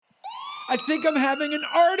I think I'm having an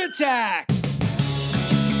art attack.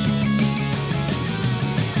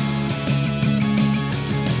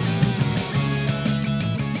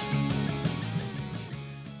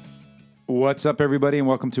 What's up, everybody, and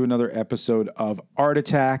welcome to another episode of Art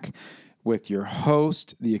Attack with your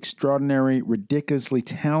host, the extraordinary, ridiculously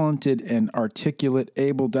talented, and articulate,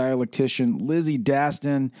 able dialectician, Lizzie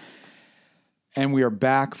Daston. And we are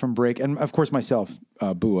back from break. And, of course, myself,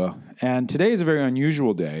 Bua. And today is a very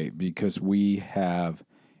unusual day because we have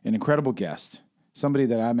an incredible guest, somebody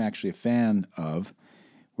that I'm actually a fan of,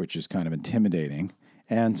 which is kind of intimidating,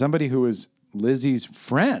 and somebody who is Lizzie's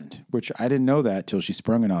friend, which I didn't know that till she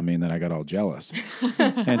sprung it on me, and then I got all jealous.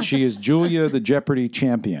 And she is Julia, the Jeopardy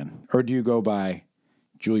champion. Or do you go by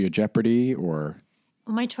Julia Jeopardy or?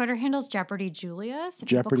 Well, my Twitter handle's Jeopardy Julia. So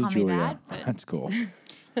Jeopardy people call Julia. me that, but That's cool.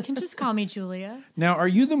 you can just call me Julia. Now, are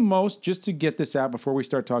you the most, just to get this out before we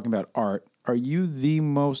start talking about art, are you the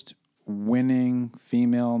most winning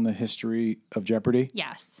female in the history of Jeopardy?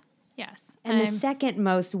 Yes. Yes. And the second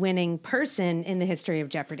most winning person in the history of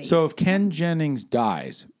Jeopardy. So if Ken Jennings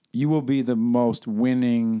dies, you will be the most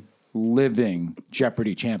winning living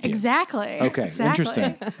Jeopardy champion. Exactly. Okay, exactly.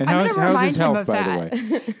 interesting. And I'm how's gonna his remind him health, of by that. the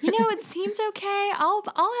way? You know, it seems okay. I'll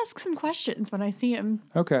ask some questions when I see him.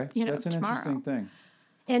 Okay, You know, that's an tomorrow. interesting thing.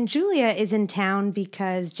 And Julia is in town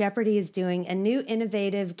because Jeopardy is doing a new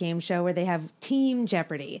innovative game show where they have Team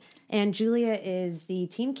Jeopardy. And Julia is the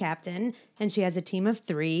team captain, and she has a team of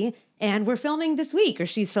 3. And we're filming this week, or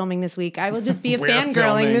she's filming this week. I will just be a fangirling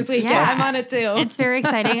filming. this week. Yeah. I'm on it too. It's very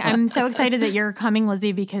exciting. I'm so excited that you're coming,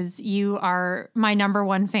 Lizzie, because you are my number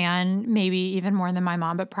one fan, maybe even more than my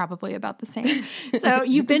mom, but probably about the same. So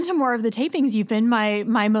you've been to more of the tapings. You've been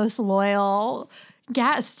my most loyal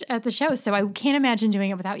guest at the show. So I can't imagine doing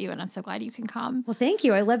it without you, and I'm so glad you can come. Well, thank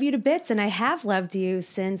you. I love you to bits, and I have loved you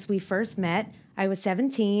since we first met. I was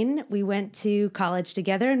 17. We went to college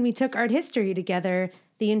together, and we took art history together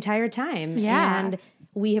the entire time. Yeah. And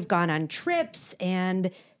we have gone on trips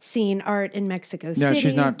and seen art in Mexico City. No,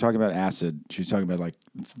 she's not talking about acid. She's talking about like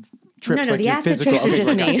trips. No, like the your acid physical. trips are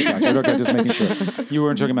just me. Gotcha. Okay, just making sure. You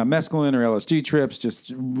weren't talking about mescaline or LSD trips,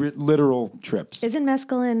 just literal trips. Isn't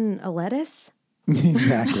mescaline a lettuce?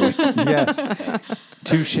 Exactly. Yes.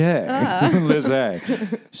 Touche.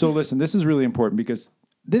 Lizzie. So listen, this is really important because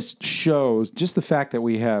this shows just the fact that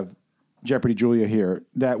we have Jeopardy Julia here,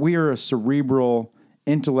 that we are a cerebral,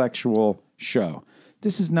 intellectual show.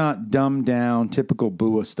 This is not dumbed down, typical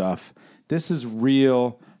Bua stuff. This is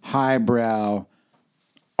real, highbrow,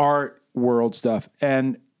 art world stuff.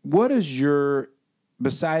 And what is your,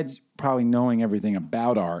 besides probably knowing everything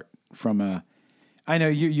about art from a, I know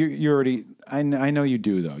you already, I know you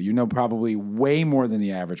do though. You know probably way more than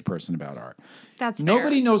the average person about art. That's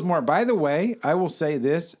Nobody fair. knows more. By the way, I will say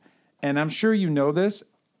this, and I'm sure you know this.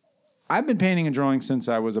 I've been painting and drawing since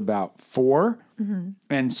I was about 4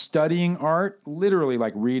 and studying art, literally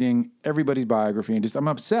like reading everybody's biography and just I'm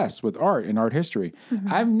obsessed with art and art history.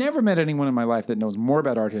 I've never met anyone in my life that knows more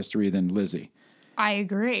about art history than Lizzie. I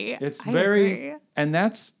agree. It's I very, agree. and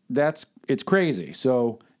that's it's crazy.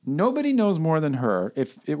 So nobody knows more than her.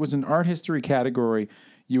 If it was an art history category,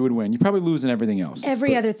 you would win. You probably lose in everything else.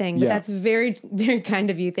 Every other thing, but yeah. that's very, very kind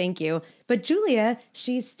of you. Thank you. But Julia,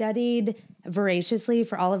 she studied voraciously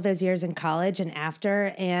for all of those years in college and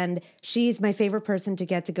after, and she's my favorite person to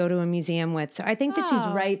get to go to a museum with. So I think that she's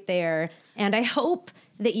right there. And I hope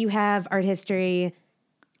that you have art history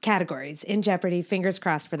categories in Jeopardy. Fingers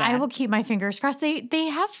crossed for that. I will keep my fingers crossed. They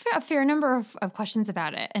have a fair number of questions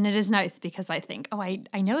about it. And it is nice because I think, oh,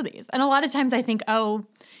 I know these. And a lot of times I think, oh,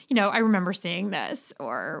 you know, I remember seeing this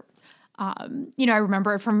or, you know, I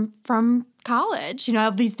remember it from college. You know, I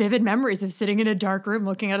have these vivid memories of sitting in a dark room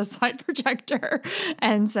looking at a slide projector.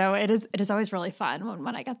 And so it is always really fun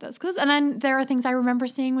when I get those clues. And then there are things I remember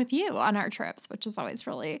seeing with you on our trips, which is always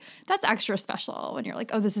really, that's extra special when you're like,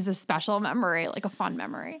 oh, this is a special memory, like a fun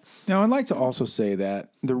memory. Now, I'd like to also say that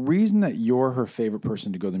the reason that you're her favorite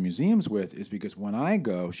person to go to the museums with is because when I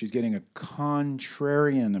go, she's getting a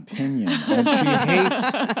contrarian opinion.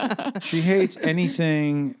 And she hates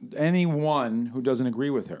anyone who doesn't agree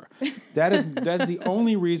with her. That's the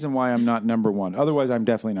only reason why I'm not number 1. Otherwise, I'm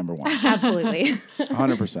definitely number 1. Absolutely.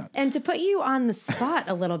 100%. And to put you on the spot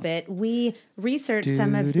a little bit, we researched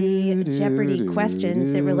some of the Jeopardy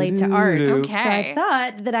questions that relate to art. Okay. So I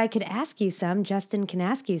thought that I could ask you some, Justin can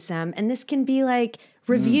ask you some, and this can be like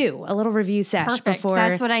review, a little review sesh Perfect. before.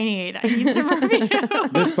 That's what I need. I need some review.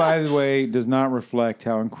 This, by the way, does not reflect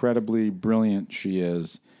how incredibly brilliant she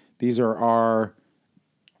is. These are our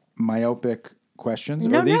myopic questions?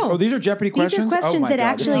 No, Or these, no. Oh, these are Jeopardy questions? These are questions oh my that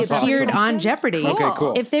God, this actually is appeared awesome. on Jeopardy. Cool. Okay,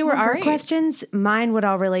 cool. If they were Well, our great. questions, mine would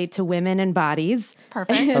all relate to women and bodies.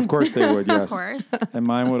 Perfect. Of course they would, yes. Of course. And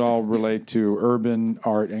mine would all relate to urban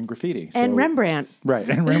art and graffiti. And So- Rembrandt. Right,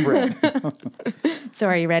 and Rembrandt. So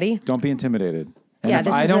are you ready? Don't be intimidated. And Yeah, if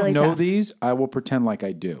this I is don't really know tough. these, I will pretend like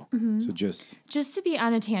I do. Mm-hmm. So just Just to be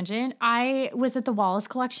on a tangent, I was at the Wallace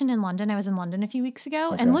Collection in London. I was in London a few weeks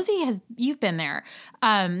ago, and Lizzie you've been there.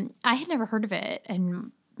 I had never heard of it,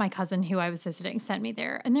 and my cousin who I was visiting sent me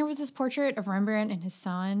there, and there was this portrait of Rembrandt and his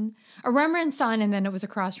son, a Rembrandt's son, and then it was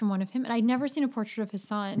across from one of him, and I'd never seen a portrait of his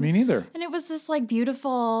son. me neither. And it was this like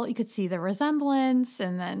beautiful, you could see the resemblance,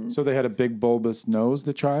 and then So they had a big bulbous nose,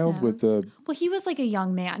 the child, with the well, he was like a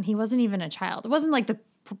young man. He wasn't even a child. It wasn't like the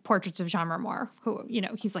portraits of Jean Renoir, who,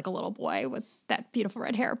 he's like a little boy with that beautiful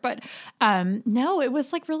red hair. But no, it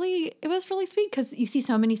was like it was really sweet because you see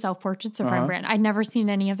so many self-portraits of Rembrandt. I'd never seen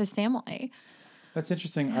any of his family. That's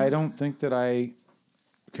interesting. I don't think that I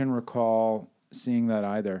can recall seeing that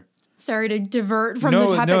either. Sorry to divert from the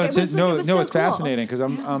topic. No, it's it was so it's cool. fascinating because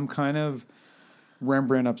I'm kind of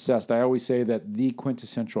Rembrandt obsessed. I always say that the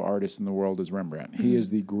quintessential artist in the world is Rembrandt. He is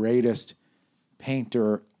the greatest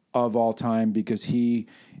painter of all time because he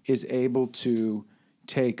is able to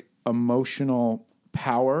take emotional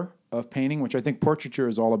power of painting, which I think portraiture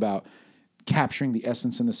is all about capturing the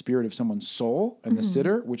essence and the spirit of someone's soul and the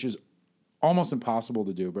sitter, which is almost impossible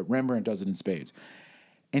to do, but Rembrandt does it in spades.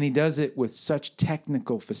 And he does it with such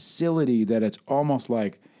technical facility that it's almost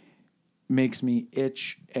like makes me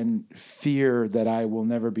itch and fear that I will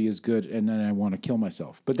never be as good, and then I want to kill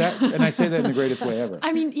myself. But that, and I say that in the greatest way ever.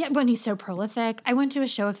 I mean, yeah, when he's so prolific. I went to a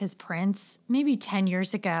show of his prints maybe 10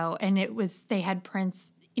 years ago, and they had prints,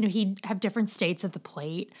 he'd have different states of the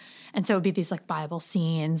plate. And so it would be these like Bible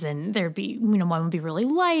scenes, and there'd be, one would be really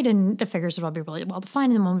light and the figures would all be really well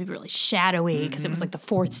defined, and then one would be really shadowy because it was like the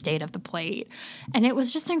fourth state of the plate. And it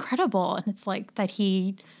was just incredible. And it's like that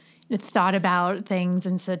he thought about things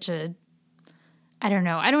in such a, I don't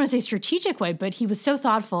want to say strategic way, but he was so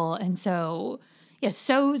thoughtful and so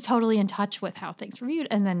totally in touch with how things were viewed.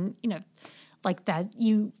 And then, like that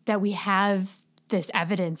we have this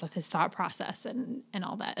evidence of his thought process and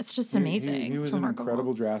all that. It's just amazing. He was it's an remarkable.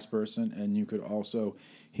 incredible draftsperson, and you could also,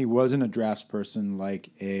 he wasn't a draftsperson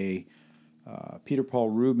like a Peter Paul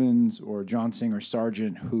Rubens or John Singer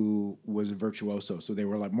Sargent, who was a virtuoso. So they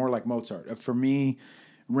were like more like Mozart. For me,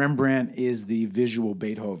 Rembrandt is the visual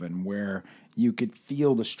Beethoven, where you could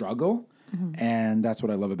feel the struggle, and that's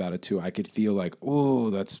what I love about it too. I could feel like, oh,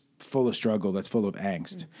 that's full of struggle, that's full of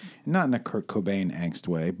angst, not in a Kurt Cobain angst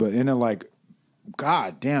way, but in a like,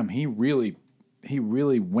 God damn, he really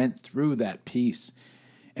went through that piece,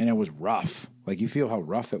 and it was rough. Like you feel how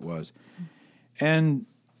rough it was, and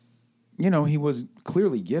he was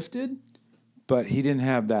clearly gifted, but he didn't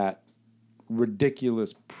have that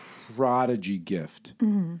ridiculous prodigy gift,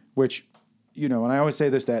 which, and I always say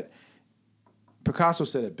this, that Picasso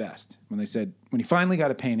said it best when he finally got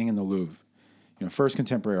a painting in the Louvre, first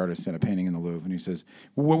contemporary artist had a painting in the Louvre, and he says,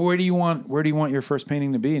 where do you want your first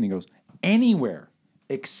painting to be? And he goes, anywhere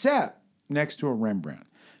except next to a Rembrandt.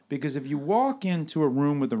 Because if you walk into a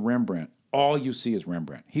room with a Rembrandt, all you see is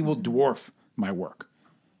Rembrandt. He will dwarf my work.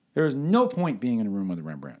 There is no point being in a room with a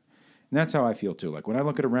Rembrandt. And that's how I feel too. Like when I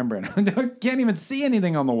look at a Rembrandt, I can't even see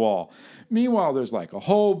anything on the wall. Meanwhile, there's like a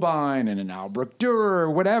Holbein and an Albrecht Dürer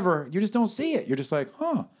or whatever. You just don't see it. You're just like,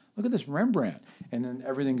 look at this Rembrandt. And then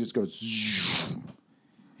everything just goes,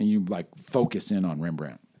 and you like focus in on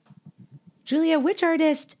Rembrandt. Julia, which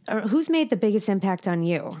artist or who's made the biggest impact on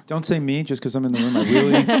you? Don't say me just because I'm in the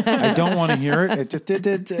room. I don't want to hear it. It just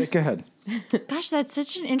did. Go ahead. Gosh, that's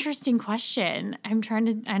such an interesting question.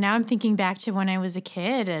 Now I'm thinking back to when I was a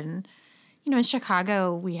kid, and in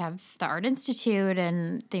Chicago we have the Art Institute,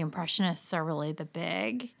 and the Impressionists are really the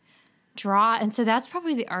big draw, and so that's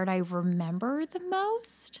probably the art I remember the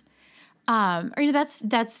most.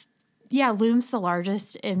 That's looms the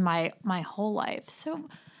largest in my whole life.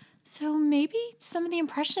 So maybe some of the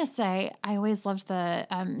Impressionists. I always loved the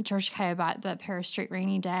George Caillebotte, the Paris Street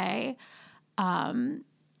Rainy Day. And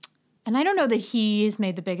I don't know that he's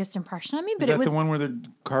made the biggest impression on me, but Is that the one where they're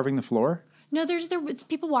carving the floor? No, it's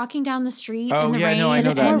people walking down the street Oh, in the yeah, rain. no, I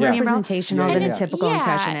know It's that, more yeah. Representational Yeah, than yeah, a yeah. typical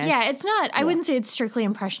impressionist. Yeah, it's not. I wouldn't say it's strictly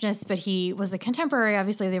impressionist, but he was a contemporary,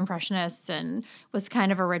 obviously, of the Impressionists, and was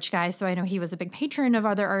kind of a rich guy. So I know he was a big patron of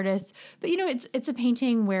other artists. But it's a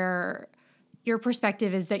painting where your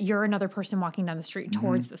perspective is that you're another person walking down the street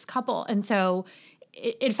towards this couple, and so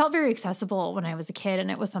it felt very accessible when I was a kid, and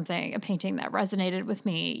it was a painting that resonated with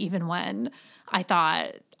me even when I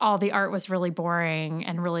thought all the art was really boring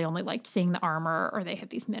and really only liked seeing the armor, or they have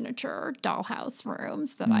these miniature dollhouse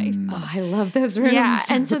rooms that I loved. I love those rooms. Yeah,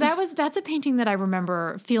 and so that's a painting that I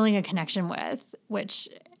remember feeling a connection with, which,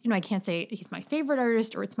 you know, I can't say he's my favorite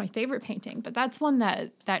artist or it's my favorite painting, but that's one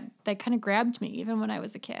that kind of grabbed me even when I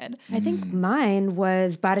was a kid. I think mine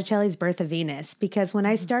was Botticelli's Birth of Venus, because when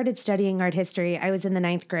I started studying art history, I was in the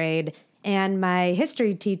 9th grade, and my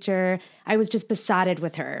history teacher, I was just besotted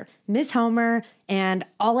with her, Miss Homer, and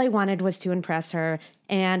all I wanted was to impress her.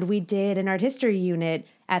 And we did an art history unit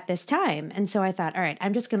at this time. And so I thought, all right,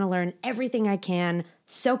 I'm just going to learn everything I can,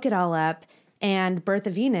 soak it all up. And Birth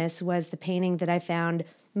of Venus was the painting that I found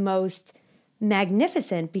most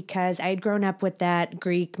magnificent, because I had grown up with that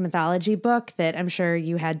Greek mythology book that I'm sure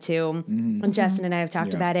you had too. And Justin and I have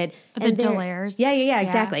talked about it. The And there- Delaires. Yeah,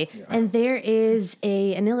 exactly. Yeah. And there is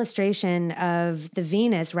an illustration of the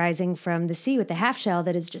Venus rising from the sea with the half shell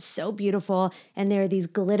that is just so beautiful. And there are these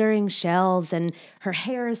glittering shells, and her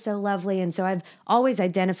hair is so lovely. And so I've always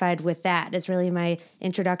identified with that as really my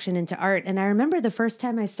introduction into art. And I remember the first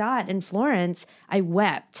time I saw it in Florence, I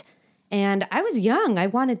wept. And I was young. I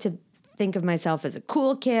wanted to think of myself as a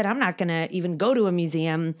cool kid. I'm not going to even go to a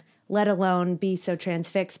museum, let alone be so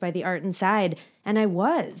transfixed by the art inside. And I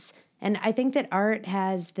was. And I think that art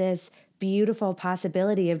has this beautiful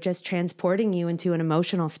possibility of just transporting you into an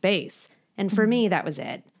emotional space. And for me, that was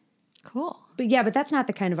it. Cool. But yeah, but that's not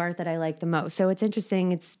the kind of art that I like the most. So it's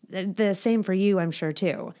interesting. It's the same for you, I'm sure,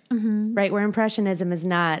 too. Right? Where Impressionism is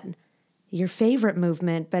not your favorite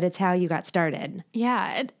movement, but it's how you got started.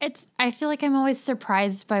 Yeah, I feel like I'm always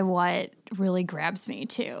surprised by what really grabs me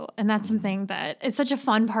too. And that's something that it's such a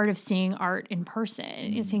fun part of seeing art in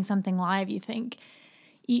person. You're seeing something live, you think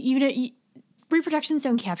reproductions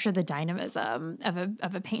don't capture the dynamism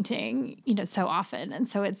of a painting, you know, so often. And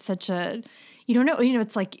so it's such a, you don't know, you know,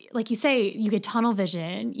 it's like you say, you get tunnel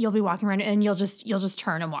vision, you'll be walking around and you'll just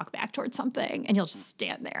turn and walk back towards something and you'll just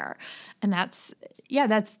stand there. And that's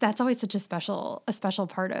always such a special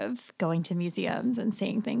part of going to museums and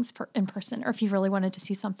seeing things in person. Or if you really wanted to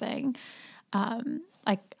see something,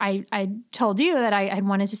 like I told you that I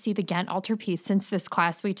wanted to see the Ghent altarpiece since this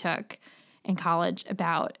class we took in college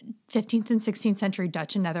about 15th and 16th century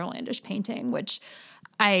Dutch and Netherlandish painting, which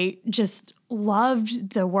I just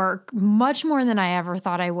loved the work much more than I ever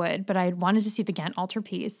thought I would, but I wanted to see the Ghent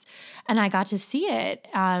altarpiece, and I got to see it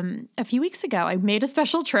a few weeks ago. I made a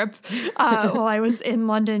special trip while I was in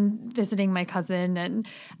London visiting my cousin, and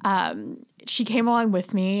she came along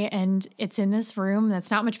with me, and it's in this room that's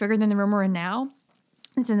not much bigger than the room we're in now.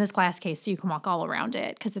 It's in this glass case, so you can walk all around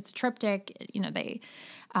it because it's a triptych. You know, they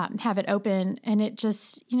have it open, and it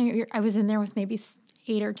just, you know, I was in there with maybe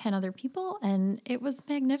 8 or 10 other people, and it was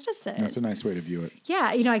magnificent. That's a nice way to view it.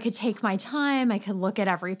 Yeah, you know, I could take my time, I could look at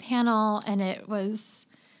every panel, and it was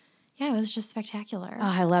just spectacular. Oh,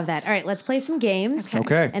 I love that. All right, let's play some games.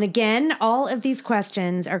 Okay. And again, all of these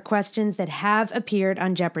questions are questions that have appeared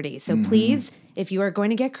on Jeopardy. So please, if you are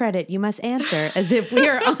going to get credit, you must answer as if we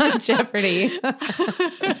are on Jeopardy.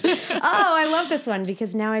 Oh, I love this one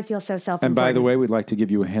because now I feel so self-important. And by the way, we'd like to give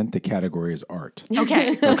you a hint. The category is art.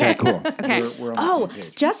 Okay. Okay, cool. Okay. We're on the same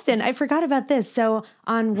page. Justin, I forgot about this. So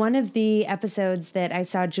on one of the episodes that I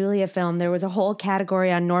saw Julia film, there was a whole category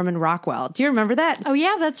on Norman Rockwell. Do you remember that? Oh,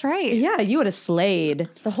 yeah, that's right. Yeah, you would have slayed.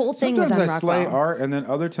 The whole thing Sometimes was on I Rockwell. slay art, and then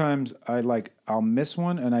other times I'll miss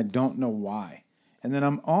one, and I don't know why. And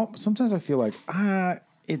then sometimes I feel like,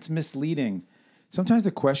 it's misleading. Sometimes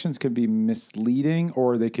the questions could be misleading,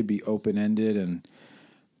 or they could be open-ended,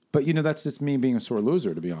 but you know, that's just me being a sore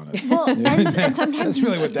loser, to be honest. Well, and sometimes That's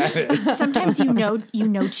really what that is. sometimes you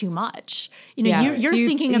know too much. You know, Yeah. you're You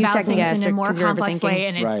thinking about second things guess in a it more 'cause you're complex overthinking. way,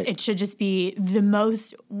 and Right. it should just be the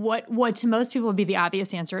most what to most people would be the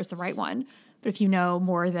obvious answer is the right one. But if you know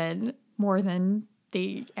more than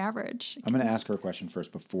the average, I'm going to ask her a question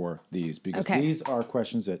first before these, because Okay. these are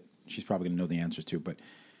questions that she's probably going to know the answers to. But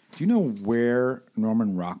do you know where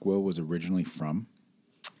Norman Rockwell was originally from?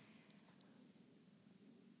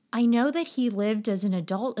 I know that he lived as an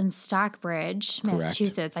adult in Stockbridge,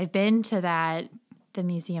 Massachusetts. I've been to the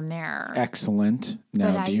museum there. Excellent.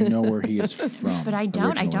 Now, do you know where he is from? But I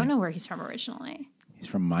don't originally? know where he's from originally. He's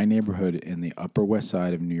from my neighborhood in the Upper West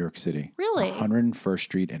Side of New York City. Really? 101st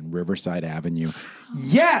Street and Riverside Avenue.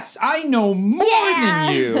 Yes, I know more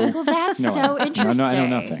than you. Well, that's so interesting. I know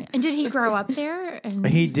nothing. And did he grow up there? And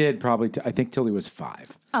He did probably, I think, till he was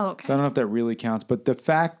 5. oh, okay. So I don't know if that really counts, but the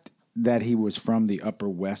fact that he was from the Upper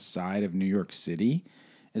West Side of New York City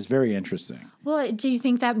is very interesting. Well, do you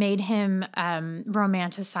think that made him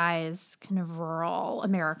romanticize kind of rural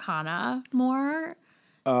Americana more?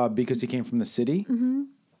 Because he came from the city? Mm-hmm.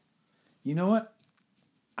 You know what?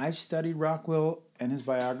 I've studied Rockwell and his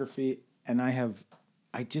biography, and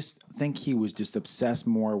I just think he was just obsessed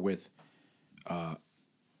more with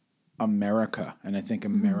America. And I think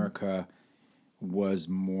America was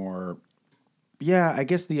more, I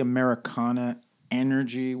guess the Americana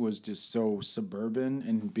energy was just so suburban.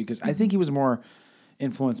 And because I think he was more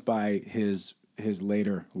influenced by his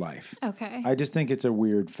later life. Okay. I just think it's a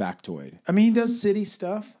weird factoid. I mean, he does city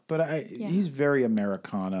stuff, but he's very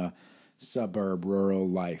Americana, suburb, rural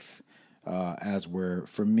life.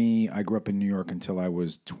 For me, I grew up in New York until I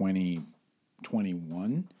was 21.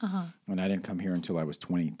 And I didn't come here until I was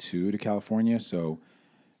 22 to California. So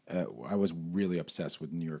I was really obsessed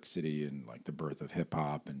with New York City and like the birth of hip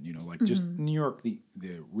hop and, just New York,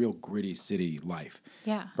 the real gritty city life.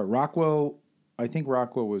 Yeah. But I think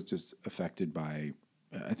Rockwell was just affected by,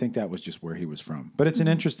 I think that was just where he was from. But it's an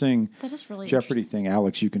interesting That is really Jeopardy thing.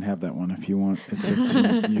 Alex, you can have that one if you want. It's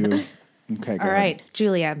up to you. Okay, go All ahead. right,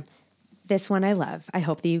 Julia. This one I love. I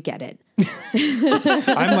hope that you get it.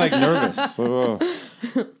 I'm like nervous. Oh.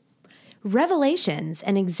 Revelations,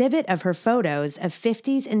 an exhibit of her photos of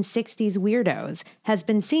 50s and 60s weirdos, has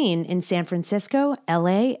been seen in San Francisco,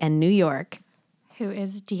 LA, and New York. Who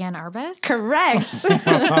is Deanne Arbus? Correct.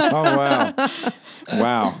 Oh, wow.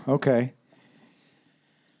 Wow. Okay.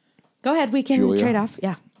 Go ahead. We can Julia? trade off.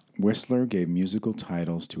 Yeah. Whistler gave musical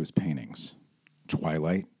titles to his paintings.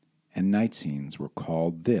 Twilight and night scenes were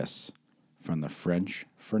called this from the French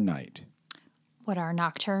for night. What are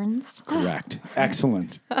nocturnes? Correct.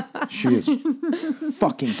 Excellent. She is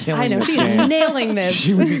fucking killing I know. this She's game. nailing this.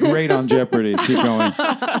 She would be great on Jeopardy. Keep going.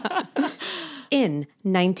 In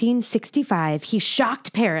 1965, he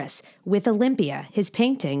shocked Paris with Olympia, his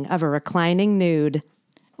painting of a reclining nude.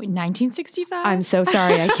 Wait, 1965? I'm so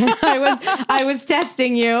sorry. I was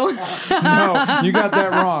testing you. No, No, you got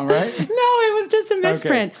that wrong, right? it was just a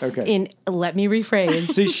misprint. Okay. Let me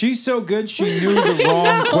rephrase. See, she's so good, she knew the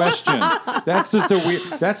wrong question. That's just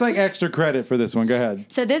that's like extra credit for this one. Go ahead.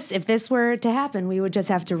 So if this were to happen, we would just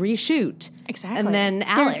have to reshoot. Exactly. And then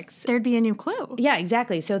Alex. There'd be a new clue. Yeah,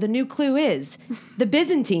 exactly. So the new clue is the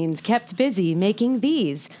Byzantines kept busy making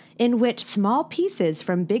these, in which small pieces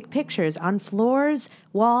from big pictures on floors,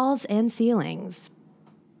 walls, and ceilings.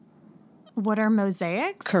 What are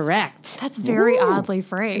mosaics? Correct. That's very oddly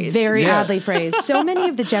phrased. Very Yeah. oddly phrased. So many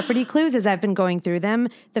of the Jeopardy clues, as I've been going through them,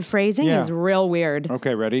 the phrasing Yeah. is real weird.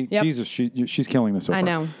 Okay, ready? Yep. Jesus, she's killing this so far. I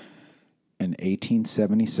know. An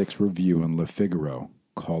 1876 review in Le Figaro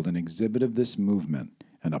called an exhibit of this movement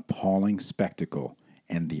an appalling spectacle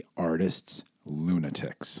and the artists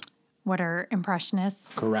lunatics. What are impressionists?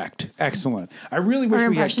 Correct. Excellent. I really wish we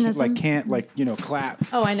had impressionism? clap.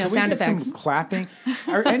 Oh, I know. Can we Sound get some effects. clapping.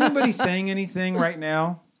 Are anybody saying anything right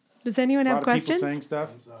now? Does anyone A have lot of questions? people saying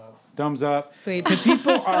stuff. Thumbs up. Sweet. And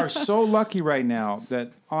people are so lucky right now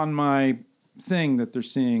that on my thing that they're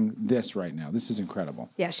seeing this right now. This is incredible.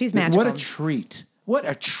 Yeah, she's magical. What a treat. What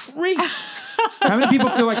a treat. How many people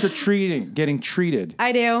feel like they're getting treated?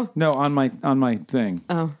 I do. No, on my thing.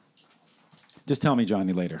 Oh. Just tell me,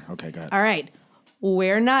 Johnny, later. Okay, go ahead. All right.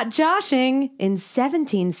 We're not joshing. In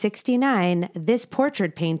 1769, this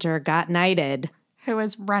portrait painter got knighted. Who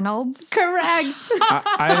is Reynolds? Correct.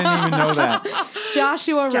 I didn't even know that.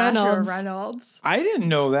 Joshua Reynolds. Joshua Reynolds. I didn't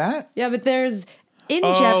know that. Yeah, but there's in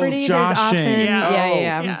Oh, Jeopardy. There's often joshing. yeah.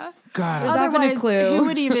 Yeah. God, There's often a Otherwise, clue. Who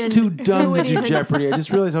would even? it's too dumb to would do even- Jeopardy. I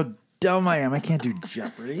just realized how dumb I am. I can't do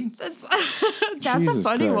Jeopardy. That's Jesus a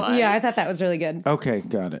funny Christ. one. Yeah, I thought that was really good. Okay,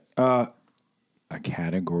 got it. A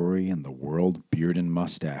category in the World Beard and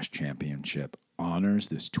Mustache Championship honors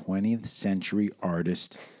this 20th century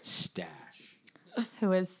artist stash.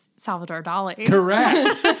 Who is Salvador Dali?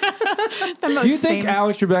 Correct. The most Do you think famous-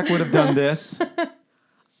 Alex Trebek would have done this? I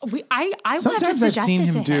will have to Sometimes I've suggest seen it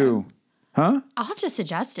him to do. Huh? I'll have to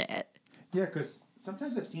suggest it. Yeah, because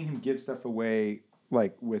sometimes I've seen him give stuff away,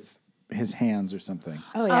 like with his hands or something,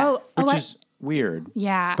 Oh yeah. which is weird.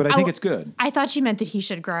 Yeah. But I think it's good. I thought you meant that he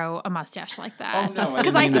should grow a mustache like that. Oh, no, I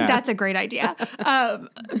Because didn't I mean think that. that's a great idea.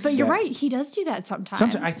 But you're Yeah. right. He does do that sometimes.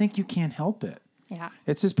 Sometimes I think you can't help it. Yeah.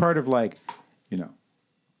 It's just part of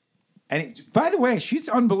And by the way, she's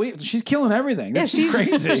unbelievable. She's killing everything. This is she's-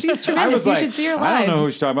 crazy. she's I tremendous. was You like, should see her I don't live. know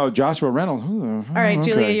who she's talking about. Joshua Reynolds. All All right,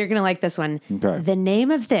 Julia, you're going to like this one. Okay. The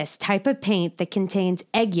name of this type of paint that contains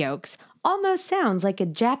egg yolks almost sounds like a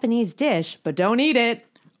Japanese dish, but don't eat it.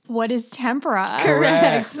 What is tempura?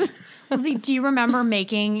 Correct. Lizzie, do you remember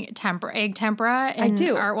making egg tempura in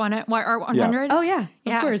do. Art 100? Oh, yeah,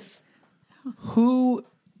 Yeah. of course. Who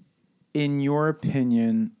in your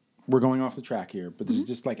opinion, we're going off the track here, but this is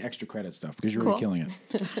just like extra credit stuff because you're really killing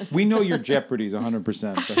it. We know your Jeopardy's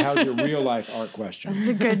 100%, but how's your real life art question?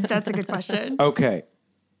 That's a good question. Okay.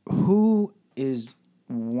 Who is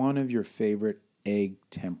one of your favorite egg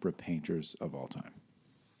tempera painters of all time?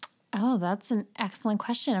 Oh, that's an excellent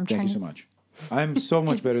question. Thank you so much. I'm so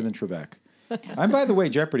much better than Trebek. I'm, by the way,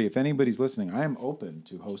 Jeopardy, if anybody's listening, I am open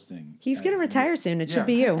to hosting. He's going to retire soon. It should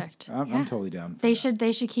be you. Perfect. I'm totally down. They should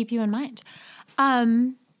keep you in mind.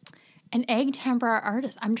 An egg tempera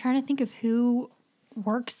artist. I'm trying to think of who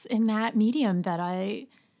works in that medium that I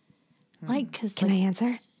like. Can I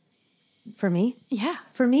answer? For me? Yeah.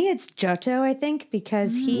 For me, it's Giotto, I think,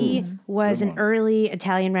 because he was an early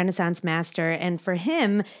Italian Renaissance master. And for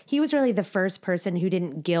him, he was really the first person who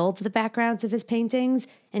didn't gild the backgrounds of his paintings.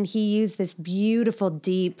 And he used this beautiful,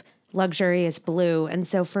 deep, luxurious blue. And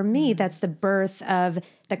so for me, that's the birth of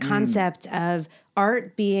the concept of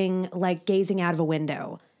art being like gazing out of a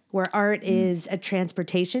window, where art is a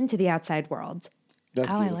transportation to the outside world.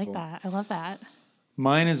 That's beautiful. I like that. I love that.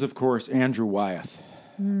 Mine is, of course, Andrew Wyeth.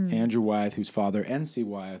 Andrew Wyeth, whose father, N.C.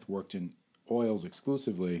 Wyeth, worked in oils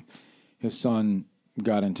exclusively. His son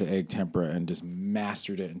got into egg tempera and just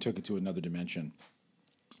mastered it and took it to another dimension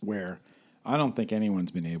where I don't think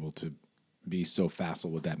anyone's been able to be so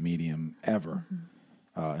facile with that medium ever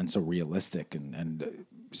and so realistic and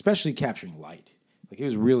especially capturing light. Like he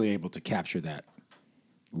was really able to capture that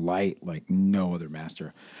light like no other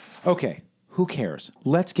master. Okay, who cares?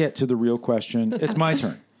 Let's get to the real question. It's my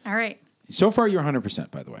turn. All right. So far, you're 100%,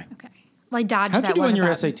 by the way. Okay. Well, I dodged How'd that you do one on your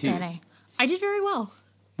about SATs? NA. I did very well.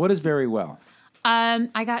 What is very well? I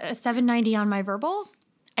got a 790 on my verbal.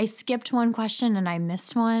 I skipped one question and I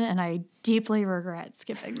missed one, and I deeply regret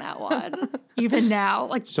skipping that one. Even now,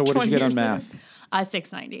 like So what did you get on math?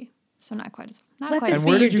 690. So not quite as Let quite this as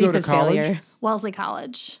be where your did you go to deepest college? failure. Wellesley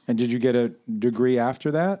College. And did you get a degree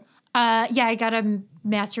after that? Yeah, I got a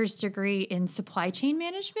master's degree in supply chain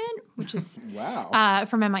management, which is Wow.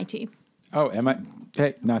 from MIT. Oh,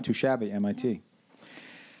 hey, not too shabby, MIT.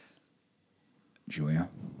 Julia.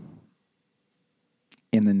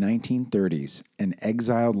 In the 1930s, an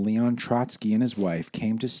exiled Leon Trotsky and his wife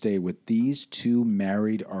came to stay with these two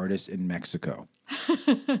married artists in Mexico.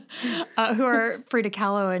 Who are Frida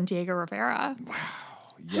Kahlo and Diego Rivera.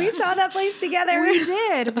 Yes. We saw that place together.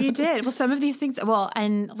 We did. Well, some of these things. Well,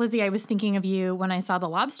 and Lizzie, I was thinking of you when I saw the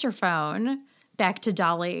lobster phone back to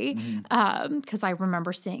Dolly, because I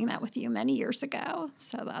remember seeing that with you many years ago.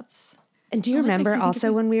 So that's. And do you remember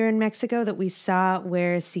also when we were in Mexico that we saw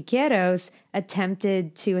where Siqueiros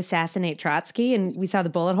attempted to assassinate Trotsky and we saw the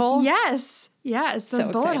bullet hole? Yes, those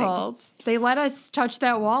So bullet exciting. holes. They let us touch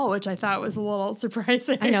that wall, which I thought was a little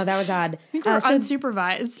surprising. I know, that was odd. I think we were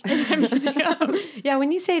unsupervised in the museum. Yeah,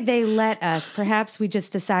 when you say they let us, perhaps we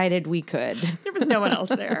just decided we could. There was no one else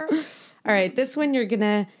there. All right, this one you're going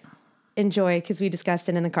to enjoy because we discussed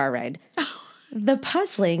it in the car ride. The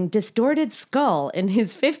puzzling, distorted skull in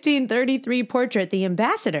his 1533 portrait, The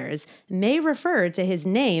Ambassadors, may refer to his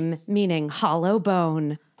name, meaning hollow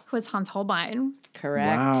bone. Who was Hans Holbein?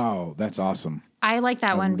 Correct. Wow, that's awesome. I like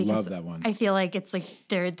that one because love that one. I feel like it's like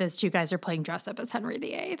those two guys are playing dress up as Henry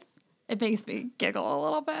VIII. It makes me giggle a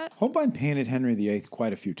little bit. Holbein painted Henry VIII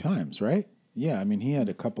quite a few times, right? Yeah, I mean, he had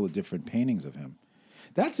a couple of different paintings of him.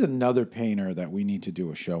 That's another painter that we need to do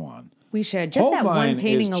a show on. We should. Just that one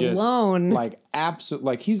painting alone. Like, absolute,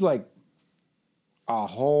 like, he's like a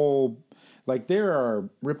whole, like, there are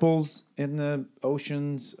ripples in the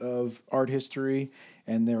oceans of art history,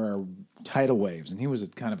 and there are tidal waves, and he was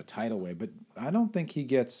kind of a tidal wave, but I don't think he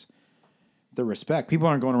gets the respect. People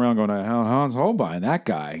aren't going around going, Hans Holbein, that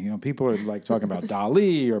guy. You know, people are like talking about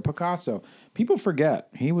Dali or Picasso. People forget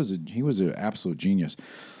he was an absolute genius.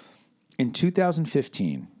 In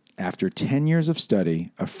 2015, after 10 years of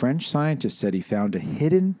study, a French scientist said he found a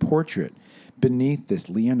hidden portrait beneath this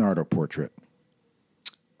Leonardo portrait.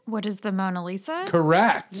 What is the Mona Lisa?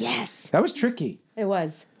 Correct. Yes. That was tricky. It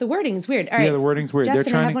was. The wording's weird. All right. the wording's weird. Justin,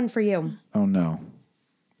 They're trying I have to- one for you. Oh, no.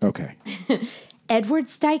 Okay. Edward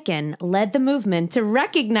Steichen led the movement to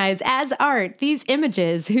recognize as art these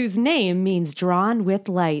images whose name means drawn with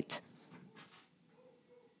light.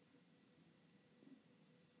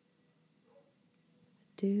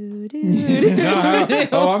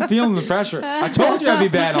 Oh, I'm feeling the pressure. I told you I'd be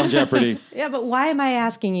bad on Jeopardy. Yeah, but why am I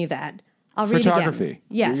asking you that? I'll Photography. read again.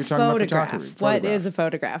 Yes, You're talking about photograph. photography. What Photograph. is a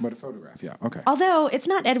photograph? But a photograph, yeah. Okay. Although it's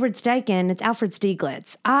not Edward Steichen, it's Alfred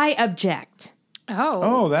Stieglitz. I object. Oh.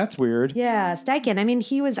 Oh, that's weird. Yeah, Steichen. I mean,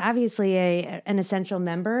 he was obviously an essential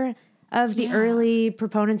member of the early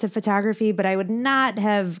proponents of photography, but I would not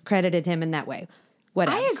have credited him in that way. What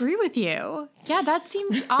I else? agree with you. Yeah, that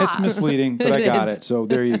seems odd. It's misleading, but I It got is. it. So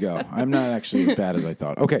there you go. I'm not actually as bad as I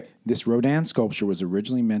thought. Okay, this Rodin sculpture was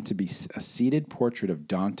originally meant to be a seated portrait of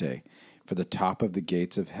Dante for the top of the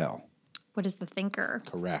gates of hell. What is the thinker?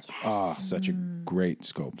 Correct. Oh, such a great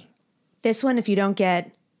sculpture. This one, if you don't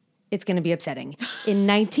get, it's going to be upsetting. In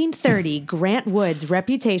 1930, Grant Wood's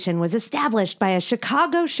reputation was established by a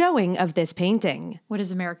Chicago showing of this painting. What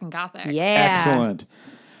is American Gothic? Yeah. Excellent.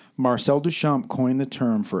 Marcel Duchamp coined the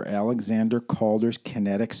term for Alexander Calder's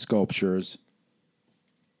kinetic sculptures.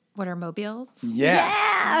 What are mobiles?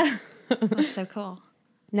 Yes. That's so cool.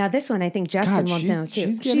 Now this one, I think Justin God, will she's- know too.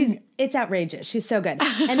 she's getting- It's outrageous. She's so good.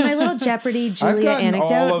 And my little Jeopardy I've Julia gotten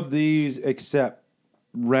anecdote. all of these except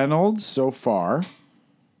Reynolds so far.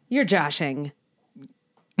 You're joshing.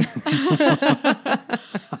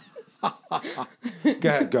 Go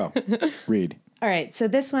ahead, go. Read. All right, so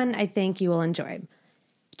this one I think you will enjoy.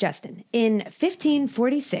 Justin, in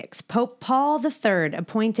 1546, Pope Paul III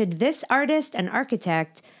appointed this artist and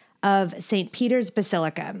architect of St. Peter's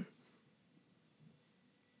Basilica.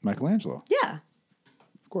 Michelangelo, Yeah,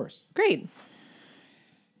 of course. great.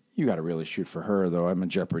 You got to really shoot for her, though. I'm a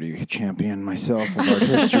Jeopardy champion myself of art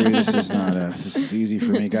history. This is easy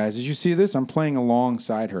for me, guys. Did you see this? I'm playing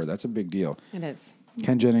alongside her. That's a big deal. It is.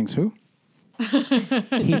 Ken Jennings, who?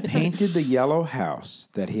 He painted the yellow house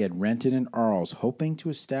that he had rented in Arles, hoping to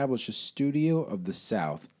establish a studio of the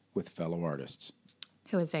South with fellow artists.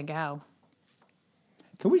 Who is Van Gogh?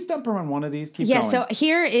 Can we stump her on one of these? Keep Yeah, going. so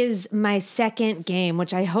here is my second game,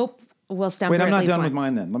 which I hope will stump Wait, her I'm at not least done with once.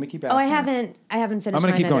 mine then. Let me keep asking. Oh, I her. haven't finished I'm going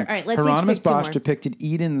mine to keep either. going. All right, let's Hieronymus each pick two Bosch more. depicted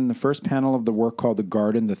Eden in the first panel of the work called The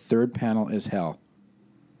Garden. The third panel is Hell.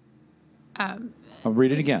 I'll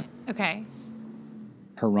read it again. Okay.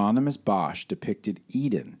 Hieronymus Bosch depicted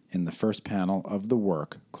Eden in the first panel of the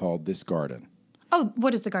work called This Garden. Oh,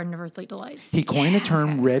 what is the Garden of Earthly Delights? He coined the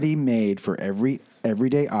term ready-made for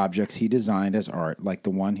everyday objects he designed as art, like the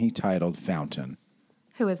one he titled Fountain.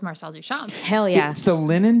 Who is Marcel Duchamp? Hell yeah. It's the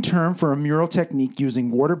linen term for a mural technique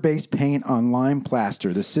using water-based paint on lime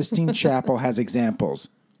plaster. The Sistine Chapel has examples.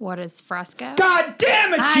 What is fresco? God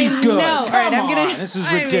damn it, she's I good. know. All Come right, I'm gonna- on, this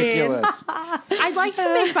is ridiculous. I'd like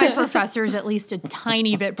to make my professors at least a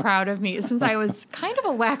tiny bit proud of me since I was kind of a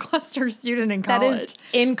lackluster student in That college. is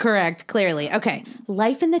incorrect, clearly. Okay.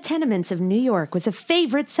 Life in the tenements of New York was a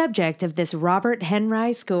favorite subject of this Robert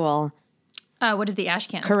Henry school. What is the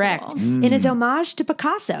Ashcan Correct. School? In his homage to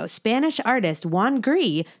Picasso, Spanish artist Juan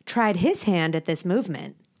Gris tried his hand at this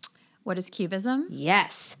movement. What is Cubism?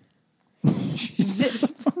 Yes.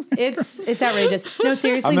 It's outrageous. No,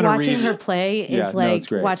 seriously, I'm gonna watching read- her play is Yeah, no, it's like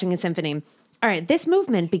great. watching a symphony. All right, this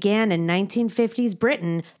movement began in 1950s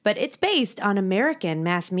Britain, but it's based on American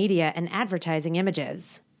mass media and advertising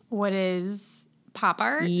images. What is pop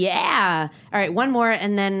art? Yeah. All right, one more,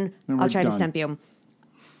 and then Then I'll we're try to done. stump you.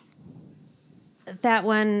 That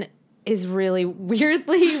one is really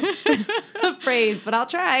weirdly phrased, but I'll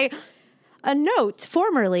try. A note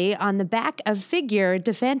formerly on the back of Figure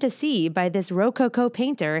de Fantasy by this Rococo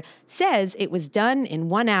painter says it was done in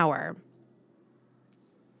 1 hour.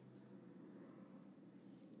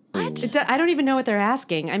 What? I don't even know what they're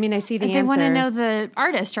asking. I mean, I see the They answer. want to know the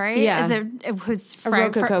artist, right? Yeah. Is it was a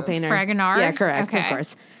Rococo painter. Fragonard? Yeah, correct, Okay. of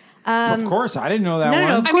course. Of course, I didn't know that No,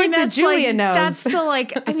 one. of course that that's Julia like, knows. That's the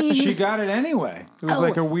like. I mean, She got it anyway. It was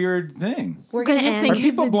like a weird thing. We're Because going to just end. Are think-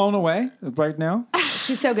 people blown away right now?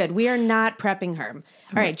 She's so good. We are not prepping her.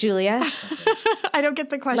 All right, Julia. I don't get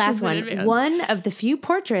the questions Last in one. advance. One of the few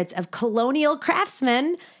portraits of colonial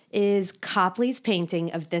craftsmen is Copley's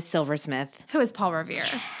painting of this silversmith. Who is Paul Revere?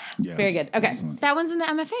 Yes. Very good. Okay. Excellent. That one's in the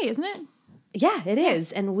MFA, isn't it? Yeah, it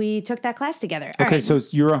is. And we took that class together. All Okay, right. so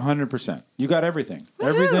you're 100%. You got everything.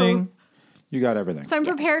 Everything. You got everything. So I'm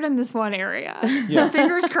prepared in this one area. So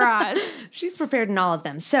fingers crossed. She's prepared in all of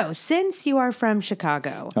them. So since you are from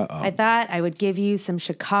Chicago, I thought I would give you some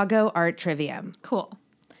Chicago art trivia. Cool.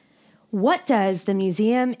 What does the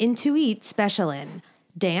Museum Intuit special in?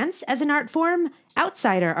 Dance as an art form,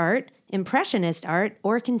 outsider art, impressionist art,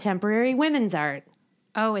 or contemporary women's art?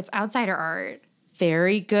 Oh, it's outsider art.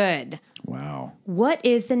 Very good. Wow. What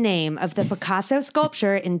is the name of the Picasso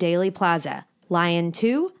sculpture in Daly Plaza? Lion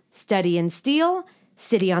 2, Study in Steel,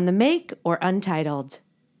 City on the Make, or Untitled?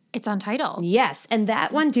 It's untitled. Yes, and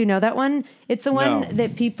that one, do you know that one? It's the one No.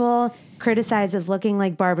 that people criticize as looking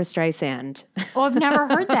like Barbara Streisand. Oh, I've never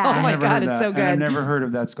heard that. Oh my Never God, heard it's that, so and good. I've never heard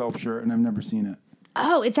of that sculpture, and I've never seen it.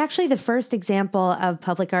 Oh, it's actually the first example of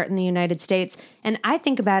public art in the United States. And I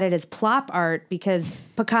think about it as plop art because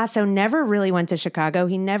Picasso never really went to Chicago.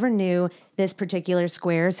 He never knew this particular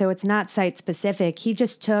square, so it's not site specific. He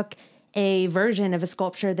just took a version of a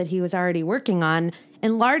sculpture that he was already working on,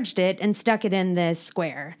 enlarged it, and stuck it in this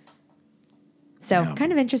square. So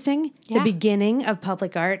kind of interesting. Yeah. The beginning of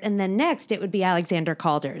public art. And then next it would be Alexander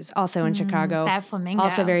Calder's, also in Chicago. that flamingo.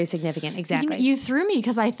 Also very significant. Exactly. You threw me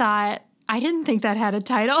because I didn't think that had a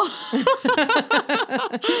title.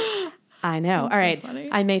 I know. All right. funny.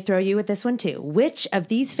 I may throw you with this one too. Which of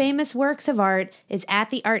these famous works of art is at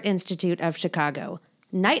the Art Institute of Chicago?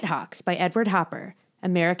 Nighthawks by Edward Hopper.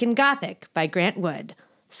 American Gothic by Grant Wood.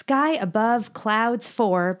 Sky Above Clouds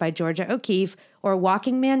 4 by Georgia O'Keeffe, or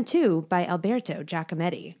Walking Man 2 by Alberto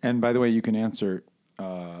Giacometti. And by the way, you can answer,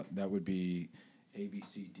 that would be A, B,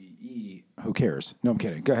 C, D, E. Who cares? No, I'm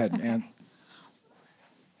kidding. Go ahead. And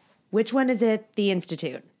Which one is at the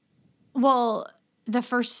Institute? Well, the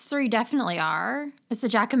first three definitely are. Is the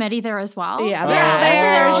Giacometti there as well? Yeah,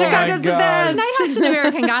 Oh, my Chicago's the God. best. Nighthawks and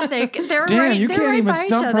American Gothic. They're damn, right. you they're can't right even by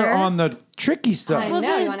stump each her other. on the tricky stuff. I Well,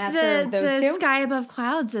 know, you wanna ask her those two? Sky Above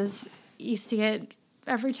Clouds is you see it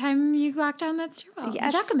every time you walk down that stairwell.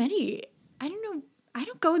 Yes. Giacometti. I don't know. I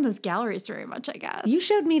don't go in those galleries very much, I guess. You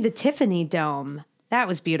showed me the Tiffany Dome. That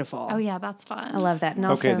was beautiful. Oh yeah, that's fun. I love that. And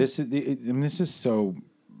also, Okay, this is so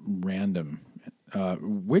random.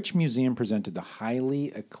 Which museum presented the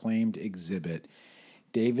highly acclaimed exhibit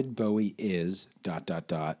David Bowie is ...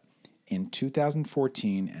 in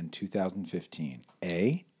 2014 and 2015?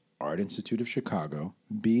 A, Art Institute of Chicago.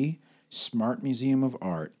 B, Smart Museum of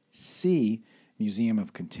Art. C, Museum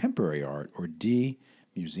of Contemporary Art. Or D,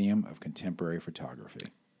 Museum of Contemporary Photography.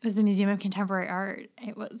 It was the Museum of Contemporary Art.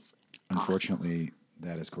 It was Unfortunately,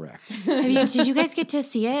 that is correct. Did you guys get to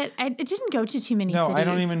see it? It didn't go to too many No, cities. I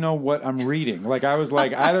don't even know what I'm reading. Like, I was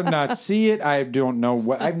like, I did not see it. I don't know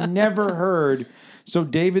what. I've never heard. So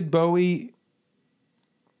David Bowie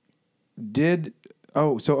did.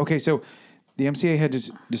 Oh, so the MCA had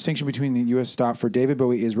this distinction between the U.S. stop for David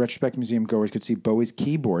Bowie is retrospective museum goers could see Bowie's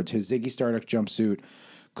keyboards, his Ziggy Stardust jumpsuit,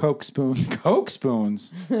 Coke spoons,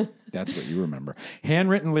 that's what you remember,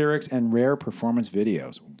 handwritten lyrics, and rare performance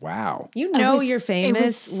videos. Wow. you know was- you're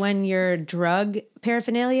famous it was- when your drug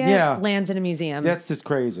paraphernalia Yeah. lands in a museum. That's just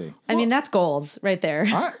crazy. I mean, that's goals right there.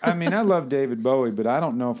 I mean, I love David Bowie, but I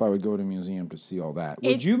don't know if I would go to a museum to see all that.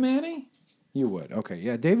 Would you, Manny? You would. Okay,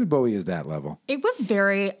 yeah, David Bowie is that level. It was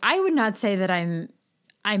very. I would not say that I'm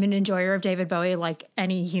an enjoyer of David Bowie like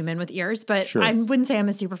any human with ears, but Sure. I wouldn't say I'm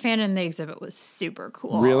a super fan. And the exhibit was super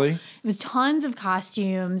cool. Really? It was tons of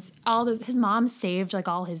costumes. All those. His mom saved like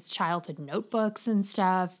all his childhood notebooks and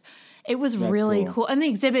stuff. It was really cool. cool. And the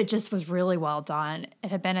exhibit just was really well done.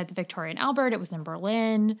 It had been at the Victoria and Albert. It was in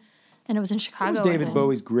Berlin. And it was in Chicago. What was David and-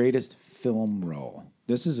 Bowie's greatest film role?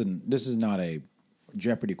 This is not a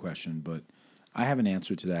Jeopardy question, but I have an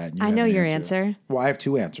answer to that. and you I have know an your answer. Well, I have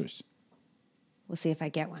two answers. We'll see if I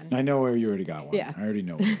get one. I know where you already got one. Yeah. I already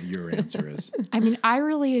know what your answer is. I mean, I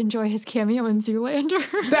really enjoy his cameo in Zoolander.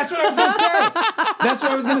 That's what I was going to say. That's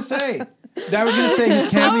what I was going to say. I was going to say his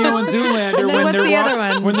cameo in Zoolander when what's the other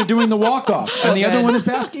one? when they're doing the walk off, and the other good. one is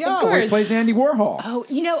Basquiat, where he course. plays Andy Warhol. Oh,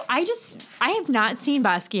 I have not seen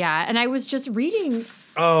Basquiat, and I was just reading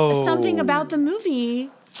Oh, something about the movie.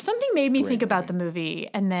 Something made me think Great about the movie,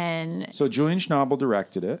 and then So Julian Schnabel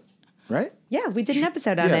directed it, right? Yeah, we did an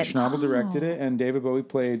episode on Yeah, it. Schnabel directed it, and David Bowie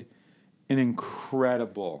played an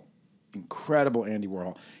incredible Andy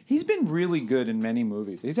Warhol. He's been really good in many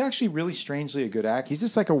movies. He's actually really strangely a good actor. He's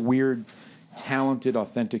just like a weird, talented,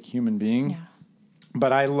 authentic human being. yeah.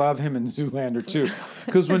 But I love him in Zoolander too.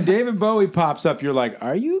 Because when David Bowie pops up, you're like,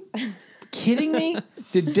 are you kidding me?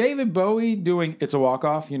 Did David Bowie doing It's a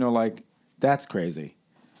Walk-Off? That's crazy.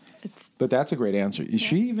 But that's a great answer.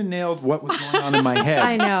 She even nailed what was going on in my head.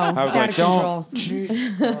 I know. I was It's like, out of don't. You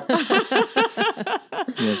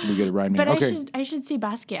have to be good at rhyming. But Okay. I should see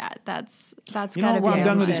Basquiat. That's You know gotta what? be. I'm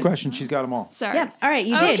done with these option. questions. She's got them all. Sorry. Yeah. All right,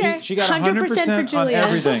 you Okay. did. She got 100% 100% for on Julia.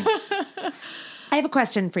 everything. I have a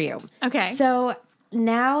question for you. Okay. So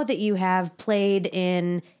now that you have played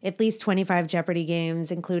in at least 25 Jeopardy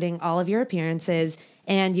games, including all of your appearances,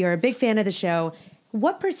 and you're a big fan of the show,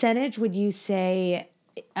 what percentage would you say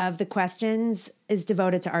of the questions is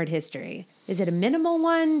devoted to art history? Is it a minimal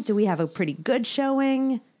one? Do we have a pretty good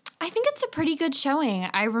showing? I think it's a pretty good showing.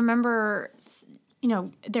 I remember,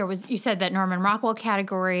 you said that Norman Rockwell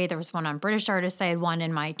category. There was one on British artists. I had one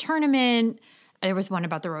in my tournament. There was one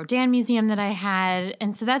about the Rodin Museum that I had.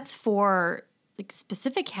 And so that's for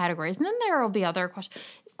specific categories. And then there will be other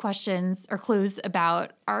questions or clues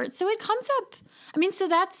about art. So it comes up. I mean, so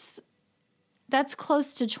that's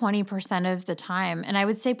close to 20% of the time. And I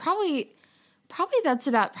would say probably that's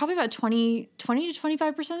about 20 to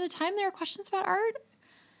 25% of the time there are questions about art.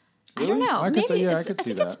 I don't know. I could Maybe I it's, could I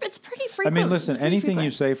see think that. it's pretty I frequent. mean, listen, It's pretty anything you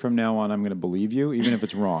frequent. say from now on, I'm going to believe you, even if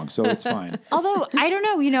it's wrong. So it's fine. Although I don't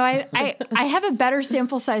know, I have a better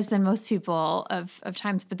sample size than most people of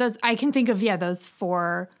times, but those I can think of those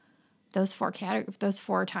four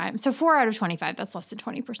times. So 4 out of 25, that's less than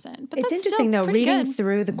 20%. But It's that's interesting, still though, pretty reading good.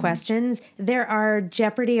 through the questions, there are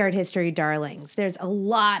Jeopardy art history darlings. There's a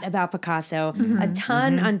lot about Picasso, a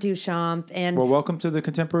ton on Duchamp, and Well, welcome to the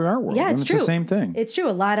contemporary art world. yeah, And it's it's true. the same thing. It's true.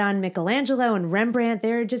 A lot on Michelangelo and Rembrandt.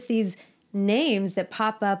 There are just these names that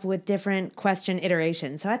pop up with different question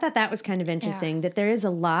iterations. So I thought that was kind of interesting that there is a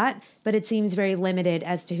lot, but it seems very limited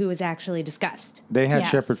as to who was actually discussed. They had Yes.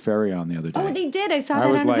 Shepard Fairey on the other day. Oh, they did. I saw I that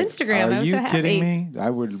was on like, his Instagram. Are I was you so happy. kidding me?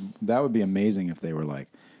 That would be amazing if they were like,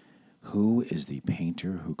 who is the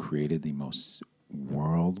painter who created the most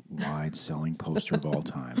worldwide selling poster of all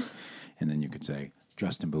time? And then you could say,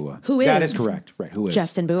 Justin Bua. Who That is is correct. Right. Who is?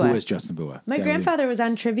 Justin Bua? Who is Justin Bua? My That would be- grandfather was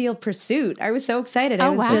on Trivial Pursuit. I was so excited. I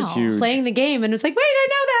Oh, was wow. just That's huge. playing the game and was like, wait, I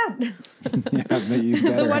know that. Yeah, but you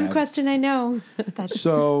better The one have. question I know. That's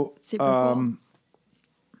So super cool.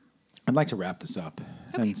 I'd like to wrap this up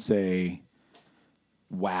and say,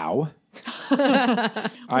 wow.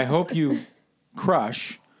 I hope you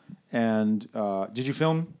crush. And did you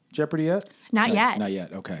film Jeopardy yet? Not yet. Not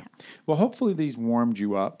yet. Okay. Well, hopefully these warmed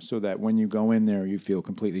you up so that when you go in there, you feel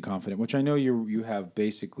completely confident. Which I know you have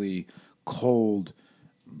basically cold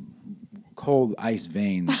ice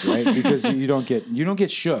veins, right? Because you don't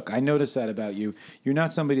get shook. I noticed that about you. You're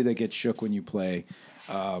not somebody that gets shook when you play,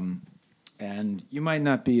 and you might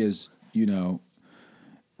not be as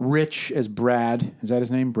rich as Brad. Is that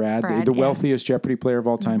his name? Brad, Brad, the yeah. wealthiest Jeopardy player of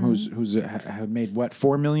all time, who's have made what,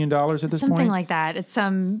 $4 million at this something point? like that. It's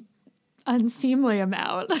some unseemly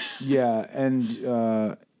amount. Yeah,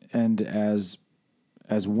 and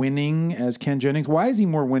as winning as Ken Jennings. Why is he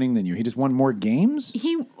more winning than you? He just won more games?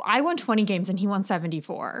 I won 20 games and he won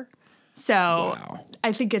 74. So Wow.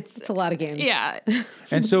 I think it's It's a lot of games. yeah.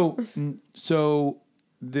 And so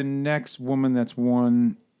the next woman that's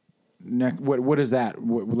won what is that?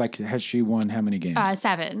 Like, has she won how many games?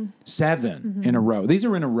 7. 7 in a row. These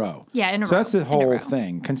are in a row. Yeah, in a so row. that's the In a whole row.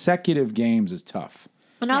 thing. Consecutive games is tough.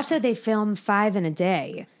 And also, they film 5 in a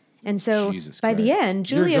day. And so Jesus by the Christ.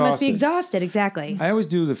 end, You're Julia must be exhausted. exhausted. Exactly. I always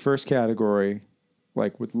do the first category,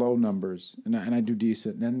 like with low numbers, and I do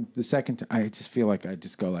decent. And then the second, I just feel like I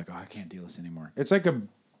just go like, oh, I can't do this anymore. It's like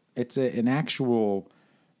an actual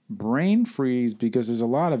brain freeze because there's a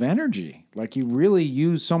lot of energy. Like you really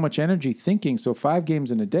use so much energy thinking. So 5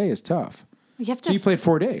 games in a day is tough. You have So to you played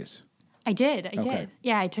 4 days. I did. Okay. Did.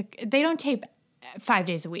 Yeah, they don't tape 5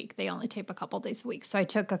 days a week. They only tape a couple days a week. So I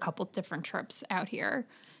took a couple different trips out here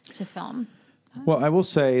to film. Well, I will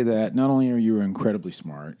say that not only are you incredibly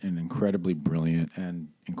smart and incredibly brilliant and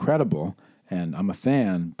incredible, and I'm a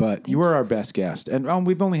fan, but you are our best guest. And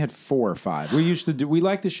we've only had 4 or 5. We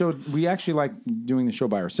like the show. We actually like doing the show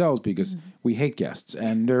by ourselves because we hate guests.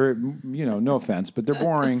 And they're, no offense, but they're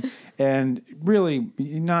boring and really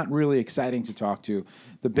not really exciting to talk to.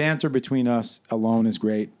 The banter between us alone is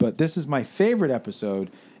great, but this is my favorite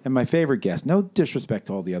episode and my favorite guest. No disrespect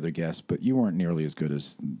to all the other guests, but you weren't nearly as good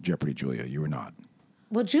as Jeopardy Julia. You were not.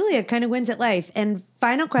 Well, Julia kind of wins at life. And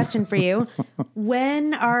final question for you.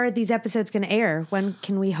 When are these episodes going to air? When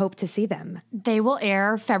can we hope to see them? They will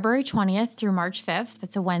air February 20th through March 5th.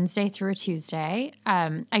 That's a Wednesday through a Tuesday.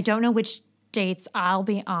 I don't know which dates I'll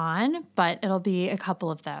be on, but it'll be a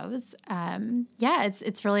couple of those.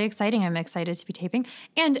 It's really exciting. I'm excited to be taping.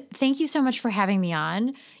 And thank you so much for having me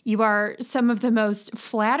on. You are some of the most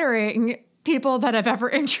flattering people that have ever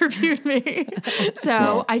interviewed me.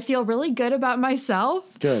 So I feel really good about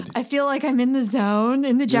myself. Good. I feel like I'm in the zone,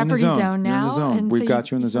 in the Jeopardy zone. zone You're in now. the zone. And We've so got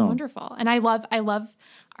you in the feel zone. Wonderful. And I love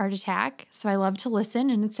Art Attack. So I love to listen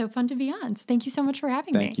and it's so fun to be on. So thank you so much for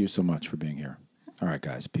having me. Thank you so much for being here. All right,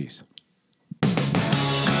 guys. Peace.